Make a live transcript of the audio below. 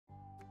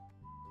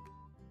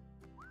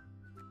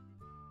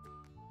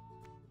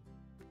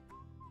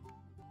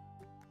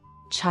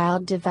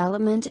Child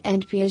development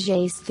and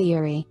Piaget's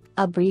theory,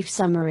 a brief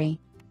summary.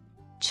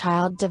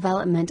 Child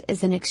development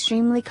is an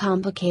extremely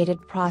complicated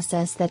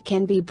process that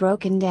can be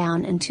broken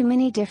down into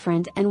many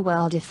different and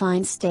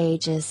well-defined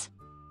stages.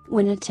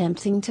 When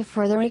attempting to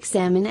further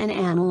examine and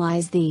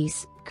analyze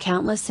these,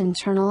 countless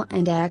internal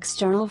and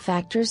external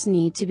factors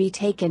need to be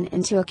taken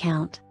into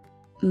account.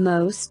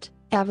 Most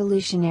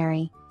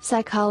evolutionary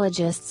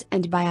psychologists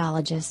and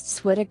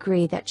biologists would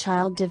agree that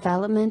child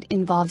development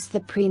involves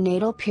the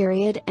prenatal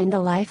period and a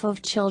life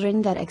of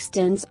children that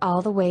extends all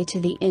the way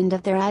to the end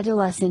of their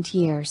adolescent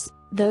years,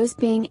 those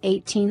being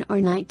 18 or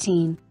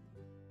 19.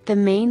 The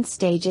main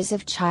stages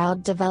of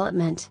child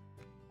development: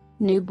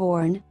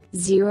 newborn,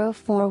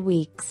 0–4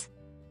 weeks.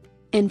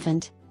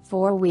 Infant,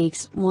 4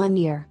 weeks 1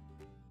 year.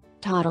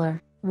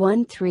 Toddler,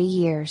 1–3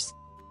 years.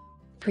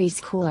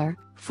 Preschooler,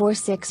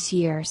 4–6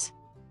 years.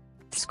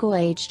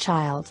 School-age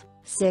child,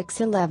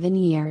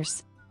 6–11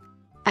 years.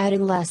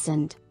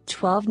 Adolescent,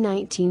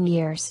 12–19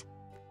 years.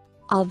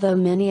 Although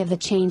many of the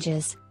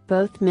changes,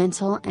 both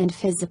mental and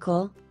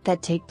physical,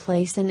 that take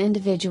place in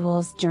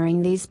individuals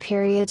during these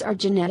periods are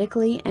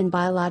genetically and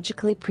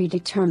biologically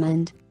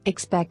predetermined,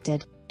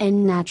 expected,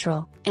 and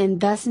natural, and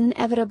thus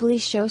inevitably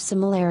show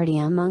similarity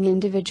among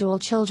individual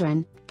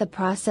children, the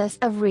process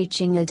of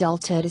reaching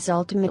adulthood is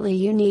ultimately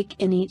unique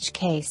in each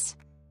case.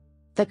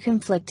 The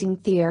conflicting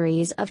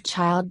theories of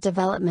child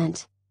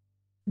development.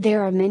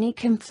 There are many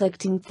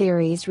conflicting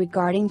theories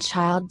regarding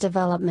child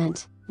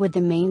development, with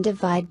the main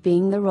divide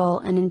being the role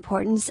and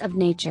importance of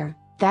nature,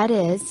 that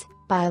is,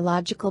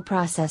 biological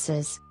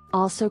processes,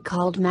 also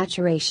called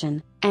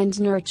maturation, and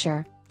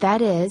nurture,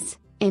 that is,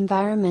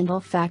 environmental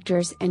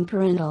factors and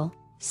parental,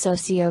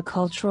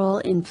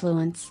 socio-cultural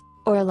influence,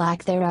 or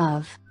lack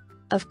thereof.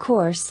 Of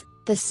course,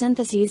 the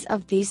syntheses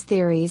of these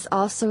theories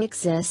also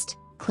exist,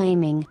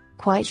 claiming,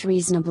 quite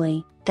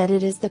reasonably, that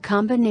it is the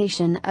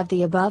combination of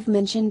the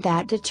above-mentioned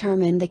that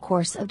determine the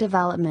course of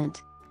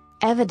development.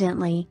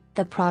 Evidently,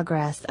 the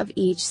progress of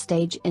each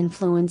stage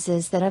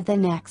influences that of the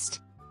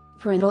next.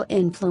 Parental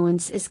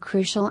influence is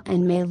crucial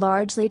and may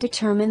largely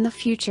determine the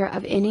future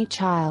of any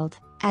child,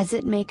 as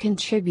it may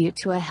contribute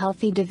to a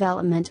healthy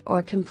development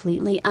or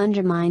completely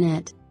undermine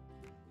it.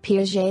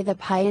 Piaget the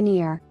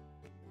pioneer.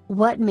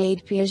 What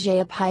made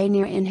Piaget a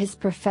pioneer in his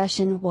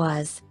profession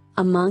was,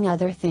 among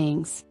other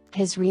things,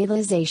 his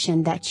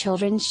realization that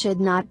children should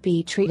not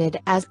be treated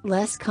as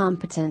less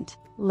competent,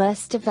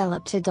 less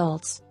developed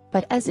adults,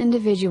 but as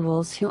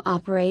individuals who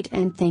operate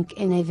and think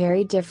in a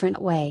very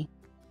different way.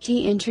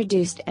 He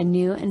introduced a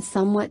new and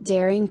somewhat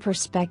daring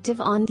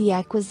perspective on the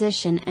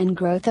acquisition and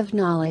growth of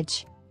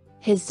knowledge.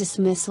 His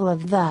dismissal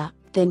of the,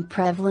 then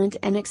prevalent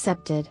and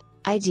accepted,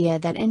 idea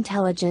that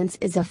intelligence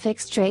is a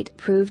fixed trait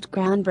proved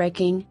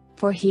groundbreaking,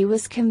 for he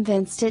was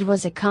convinced it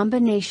was a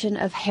combination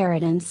of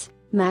inheritance,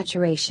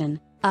 maturation,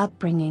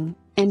 upbringing,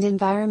 and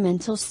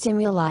environmental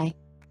stimuli.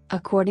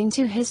 According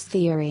to his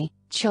theory,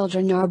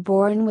 children are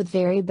born with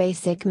very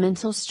basic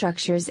mental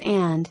structures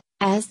and,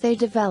 as they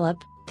develop,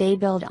 they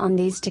build on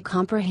these to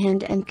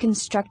comprehend and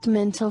construct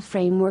mental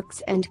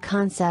frameworks and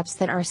concepts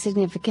that are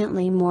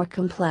significantly more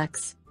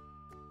complex.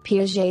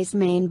 Piaget's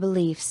main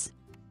beliefs.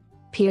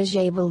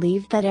 Piaget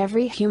believed that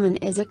every human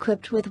is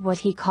equipped with what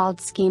he called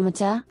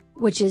schemata,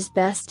 which is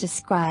best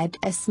described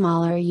as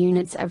smaller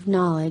units of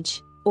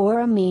knowledge,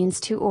 or a means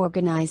to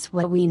organize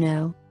what we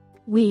know.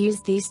 We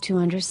use these to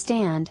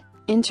understand,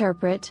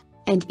 interpret,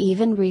 and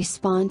even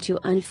respond to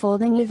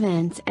unfolding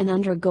events and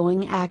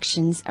undergoing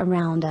actions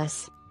around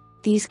us.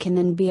 These can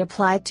then be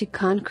applied to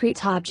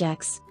concrete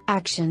objects,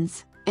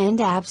 actions, and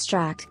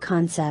abstract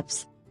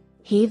concepts.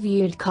 He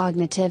viewed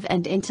cognitive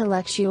and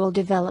intellectual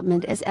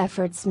development as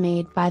efforts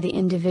made by the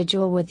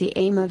individual with the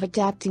aim of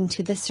adapting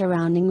to the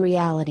surrounding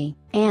reality,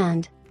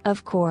 and,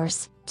 of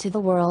course, to the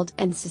world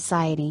and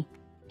society.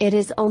 It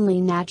is only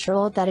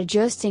natural that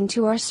adjusting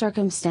to our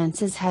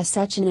circumstances has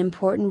such an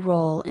important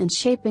role in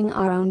shaping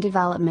our own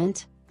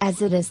development,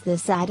 as it is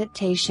this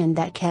adaptation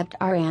that kept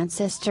our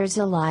ancestors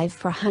alive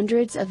for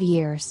hundreds of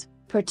years,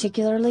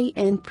 particularly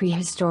in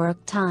prehistoric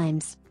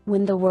times,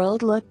 when the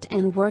world looked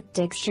and worked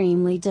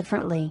extremely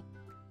differently.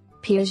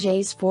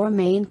 Piaget's 4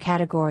 main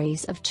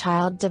categories of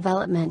child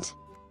development.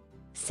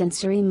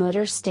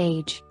 Sensory-motor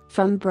stage,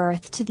 from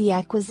birth to the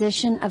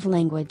acquisition of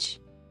language.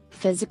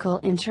 Physical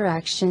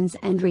interactions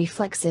and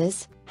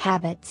reflexes,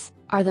 habits,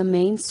 are the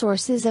main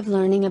sources of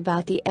learning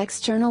about the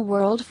external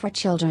world for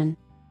children.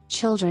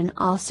 Children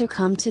also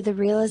come to the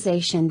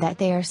realization that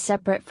they are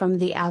separate from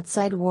the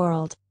outside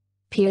world.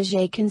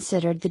 Piaget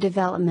considered the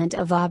development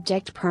of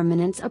object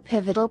permanence a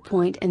pivotal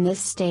point in this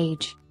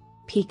stage.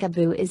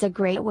 Peekaboo is a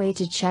great way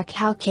to check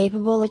how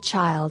capable a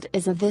child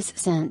is of this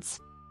sense.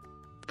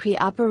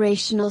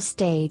 Pre-operational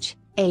stage,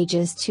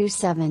 ages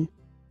 2–7.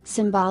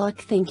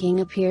 Symbolic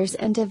thinking appears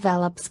and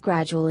develops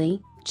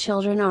gradually.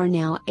 Children are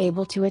now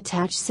able to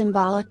attach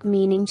symbolic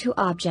meaning to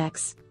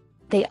objects.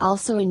 They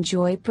also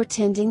enjoy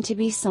pretending to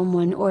be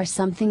someone or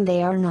something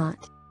they are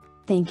not.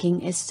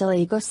 Thinking is still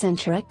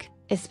egocentric,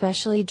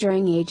 especially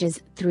during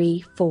ages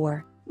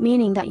 3–4,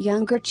 meaning that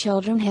younger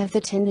children have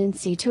the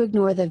tendency to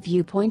ignore the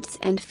viewpoints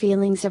and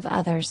feelings of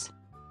others.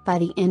 By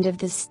the end of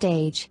this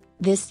stage,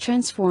 this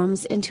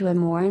transforms into a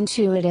more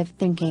intuitive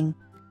thinking.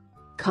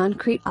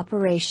 Concrete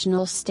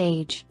operational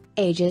stage,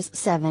 ages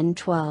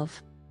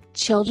 7-12.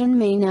 Children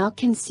may now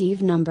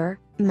conceive number,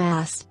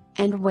 mass,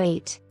 and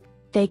weight.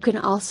 They can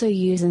also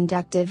use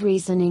inductive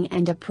reasoning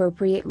and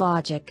appropriate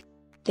logic.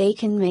 They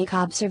can make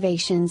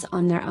observations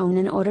on their own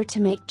in order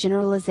to make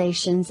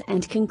generalizations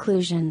and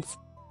conclusions.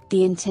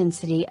 The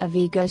intensity of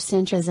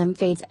egocentrism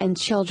fades and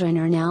children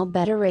are now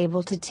better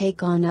able to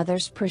take on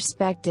others'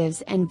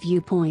 perspectives and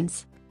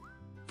viewpoints.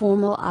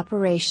 Formal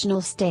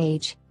operational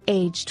stage,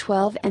 age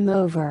 12 and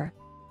over.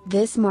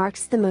 This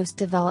marks the most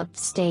developed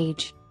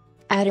stage.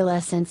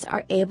 Adolescents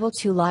are able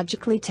to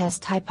logically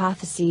test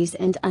hypotheses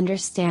and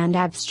understand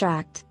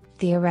abstract,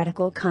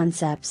 theoretical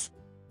concepts.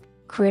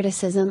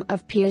 Criticism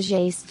of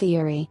Piaget's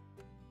theory.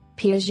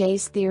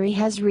 Piaget's theory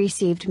has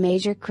received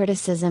major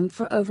criticism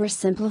for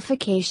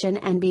oversimplification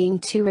and being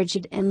too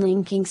rigid in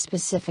linking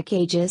specific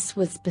ages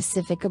with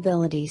specific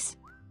abilities.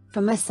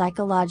 From a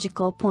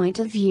psychological point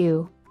of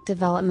view,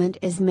 development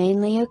is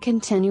mainly a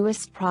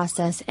continuous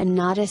process and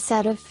not a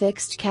set of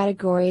fixed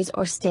categories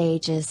or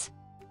stages.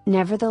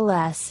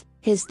 Nevertheless,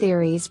 his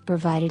theories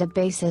provided a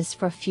basis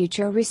for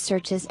future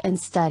researches and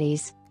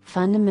studies,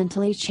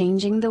 fundamentally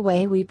changing the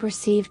way we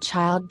perceive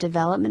child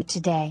development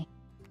today.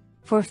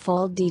 For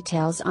full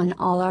details on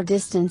all our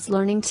distance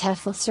learning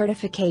TEFL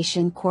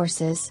certification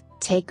courses,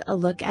 take a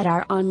look at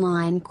our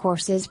online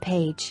courses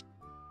page.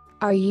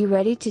 Are you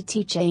ready to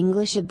teach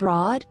English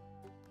abroad?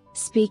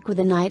 Speak with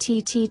an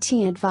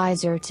ITTT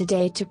advisor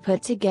today to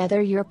put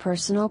together your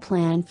personal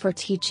plan for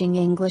teaching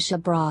English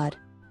abroad.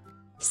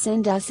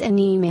 Send us an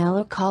email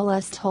or call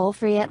us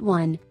toll-free at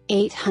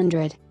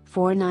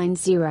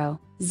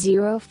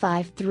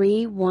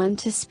 1-800-490-0531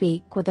 to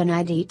speak with an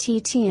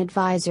ITTT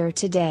advisor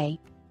today.